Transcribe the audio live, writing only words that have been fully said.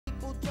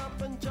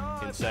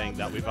statement saying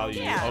that we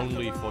value you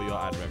only for your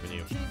ad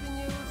revenue.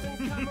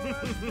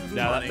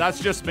 No, that's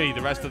just me.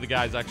 The rest of the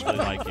guys actually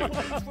like you.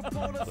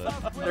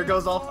 But... There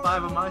goes all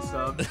 5 of my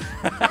subs.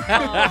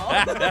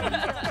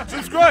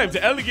 Subscribe to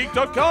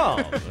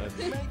LDGeek.com.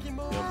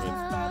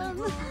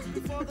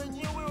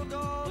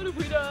 What have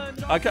we done?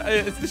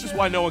 This is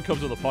why no one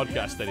comes on the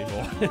podcast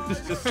anymore.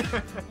 It's just...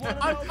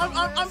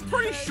 I'm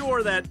pretty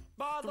sure that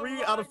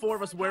 3 out of 4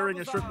 of us wearing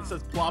a shirt that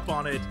says "plop"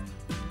 on it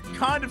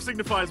kind of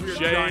signifies we are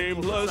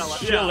shameless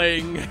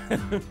shilling.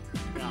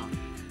 Yeah.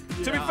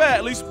 To be fair,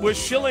 at least we're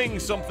shilling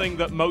something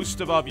that most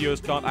of our viewers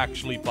can't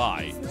actually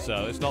buy,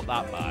 so it's not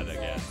that bad, I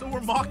guess. So we're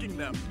mocking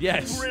them.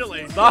 Yes.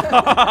 Really?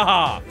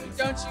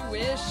 Don't you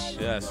wish?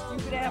 Yes. You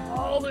could have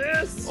all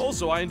this.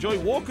 Also, I enjoy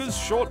Walker's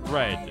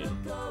shortbread.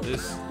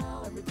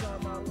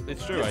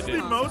 It's true, I It's did.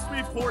 the most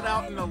we've poured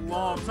out in a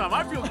long time.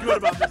 I feel good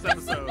about this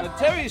episode.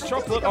 Terry's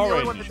chocolate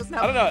orange.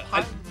 I don't know.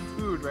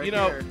 Food right You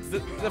know, here.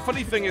 the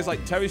funny thing is,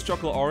 like, Terry's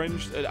chocolate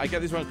orange, I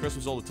get these around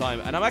Christmas all the time,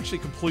 and I'm actually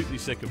completely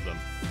sick of them.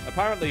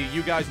 Apparently,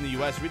 you guys in the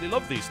US really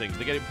love these things.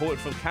 They get imported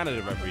from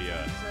Canada every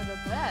year. They're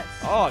the best.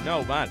 Oh,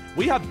 no, man.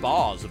 We had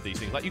bars of these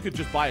things. Like, you could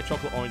just buy a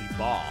chocolate orange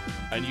bar,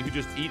 and you could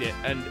just eat it,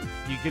 and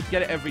you could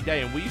get it every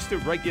day. And we used to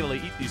regularly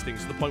eat these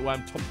things to the point where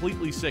I'm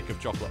completely sick of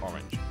chocolate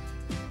orange.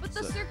 But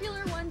the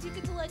circular ones, you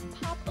get to, like,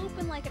 pop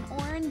open like an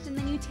orange, and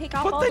then you take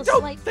off But all they the don't.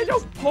 slight They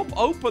don't pop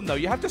open though.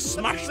 You have to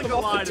smash them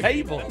off the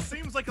table. It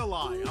seems like a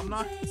lie. I'm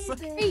not.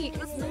 Hey,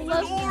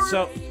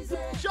 So,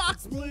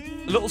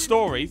 Chocolate. little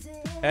story.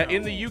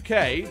 In the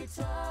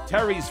UK,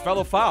 Terry's fell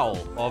afoul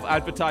of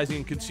advertising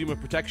and consumer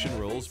protection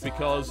rules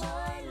because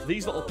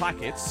these little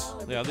packets,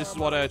 you know, this is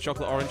what a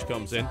chocolate orange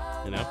comes in,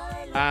 you know,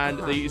 and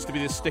there used to be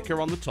this sticker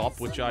on the top,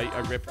 which I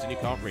ripped and you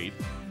can't read,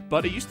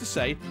 but it used to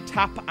say,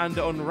 tap and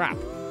unwrap.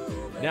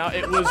 Now,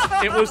 it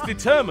was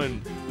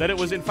determined that it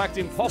was in fact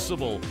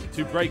impossible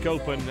to break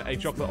open a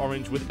chocolate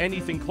orange with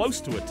anything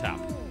close to a tap.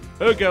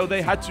 Ergo,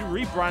 they had to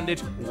rebrand it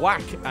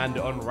Whack and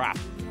Unwrap,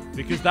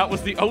 because that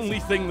was the only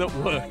thing that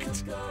worked.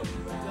 It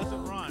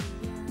doesn't rhyme.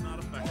 Not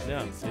effective.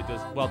 Yeah, it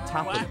does. Well,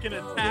 tap Whack and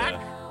attack.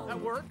 That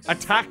works.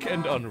 Attack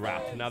and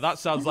unwrap. Now, that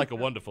sounds like a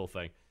wonderful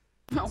thing.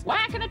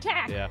 Whack and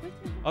attack. Yeah.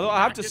 Although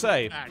I have to Whack and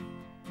say, attack.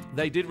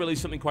 they did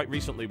release something quite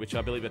recently, which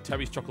I believe are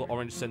Terry's Chocolate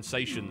Orange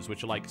Sensations,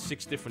 which are like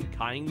 6 different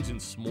kinds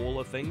and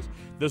smaller things.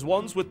 There's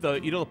ones with the,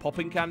 you know, the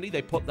popping candy?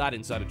 They put that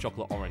inside a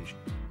chocolate orange.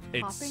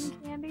 It's, popping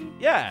candy?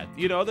 yeah,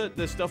 you know,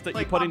 the stuff that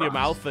Like you put in your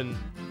Pop-Rocks? mouth and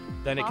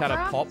then it kind of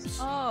Pop Rocks? pops,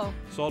 Oh.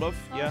 sort of,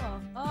 yeah.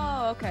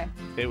 Oh, okay.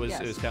 It was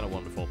Yes. kind of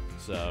wonderful.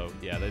 So,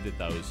 yeah, they did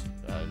those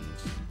and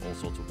all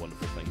sorts of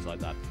wonderful things like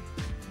that.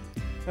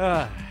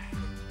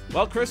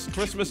 Well,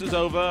 Christmas is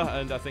over,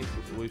 and I think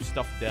we've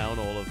stuffed down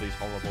all of these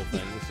horrible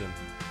things, and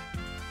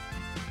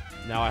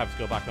now I have to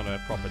go back on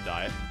a proper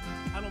diet.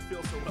 I don't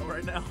feel so well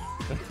right now.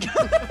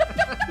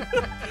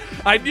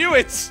 I knew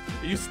it!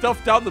 You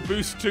stuffed down the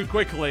boost too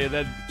quickly and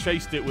then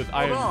chased it with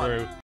Iron on. Brew.